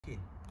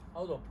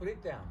Hold on, put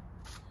it down.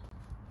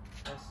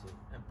 That's it.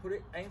 And put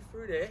it, aim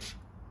through there,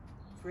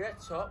 through that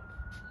top.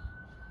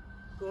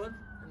 Go on,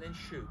 and then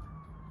shoot.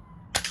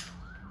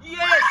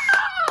 Yes!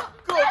 Oh,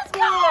 Good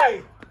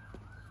boy!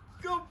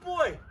 Good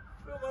boy!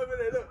 Come over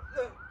there, look,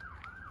 look.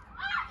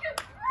 Oh, you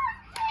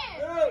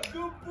broke it! Look,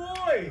 good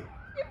boy!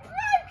 You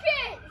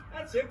broke it!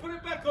 That's it, put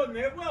it back on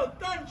there. Well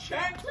done,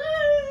 champ!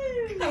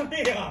 Come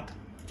here,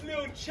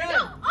 little champ!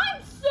 No,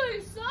 I'm so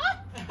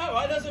sorry!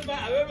 Alright, doesn't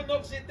matter. Whoever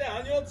knocks it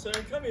down, your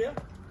turn. Come here.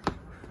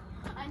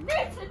 I need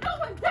to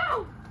knock him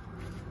down!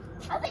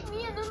 I think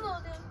me and Nuno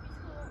did.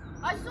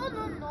 I saw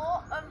Nuno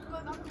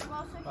go back to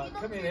well, so Right, he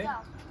come knocked here two then.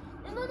 down.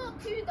 Nuno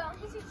knocked two down.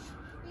 He's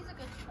a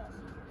good person.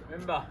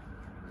 Remember,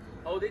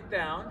 hold it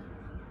down.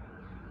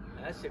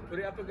 That's it. Put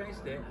it up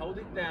against there. Hold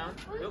it down.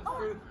 Look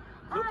through.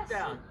 Look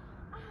down.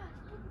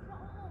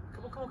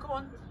 Come on, come on, come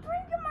on.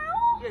 Bring him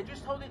out! Yeah,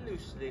 just hold it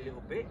loosely a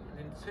little bit, and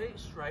then turn it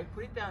straight.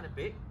 Put it down a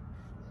bit.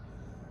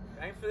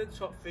 Aim for the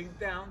top thing.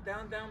 Down,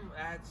 down, down.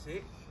 That's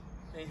it.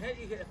 Then how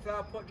you get the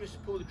flower pot?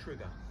 Just pull the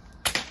trigger.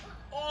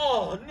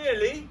 Oh,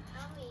 nearly.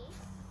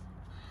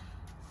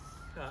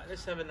 Right,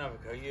 let's have another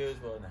go. You as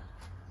well now.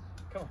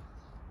 Come on.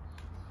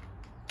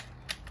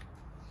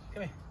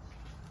 Come here.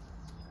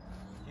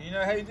 Do you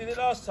know how you did it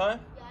last time?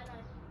 Yeah, I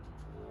know.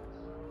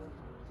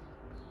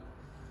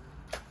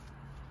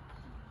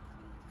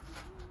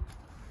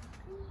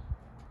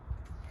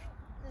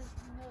 There's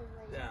no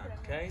way. Down,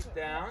 okay,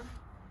 down.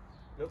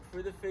 Look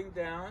through the thing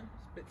down.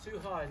 It's a bit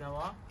too high,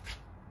 Noah.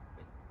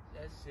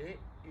 That's it.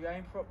 You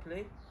aim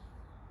properly.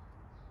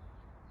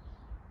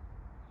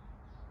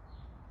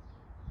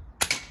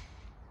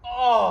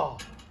 Oh,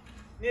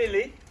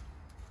 nearly.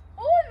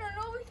 Oh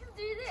no, we can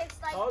do this.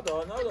 Like, Hold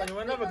on. You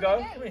want another go?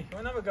 Come here. You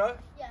want another go?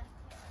 Yeah.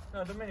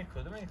 No,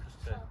 Domenico's turn.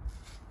 No,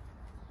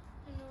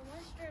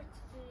 my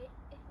strategy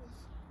is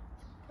to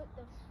put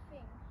the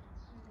thing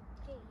on the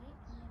gate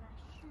and then I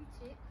shoot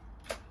it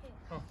here.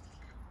 Oh.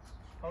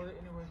 Hold it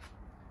anyway.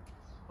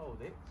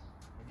 Hold it.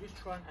 And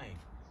just try and aim.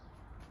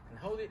 And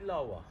hold it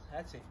lower.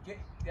 That's it.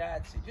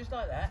 That's it. Just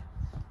like that.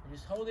 And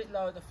just hold it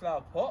low at the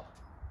flower pot.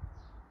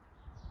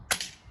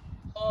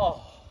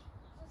 Oh.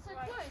 So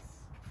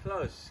close.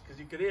 Close, because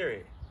you could hear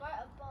it. Right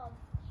above.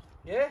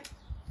 Yeah?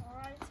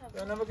 Alright, You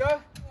want another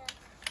go?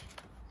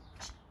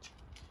 Yeah.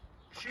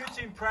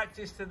 Shooting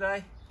practice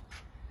today.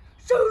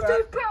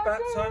 Shooting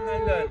About time they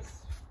learn.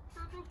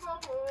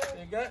 There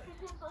you go.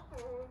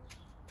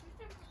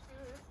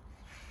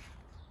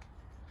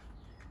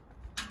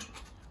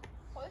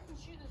 Oh, I can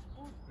shoot this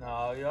ball.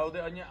 No, you hold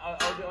it on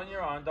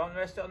your arm. Don't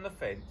rest it on the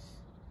fence.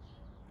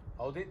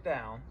 Hold it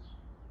down.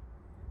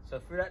 So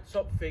through that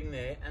top thing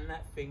there and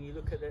that thing, you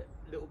look at the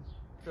little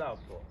flower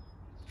pot.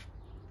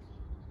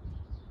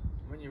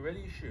 When you're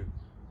ready, you shoot.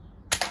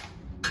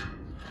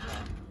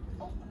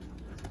 Oh,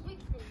 it's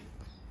wiggly.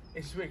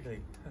 It's wiggly.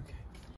 Okay.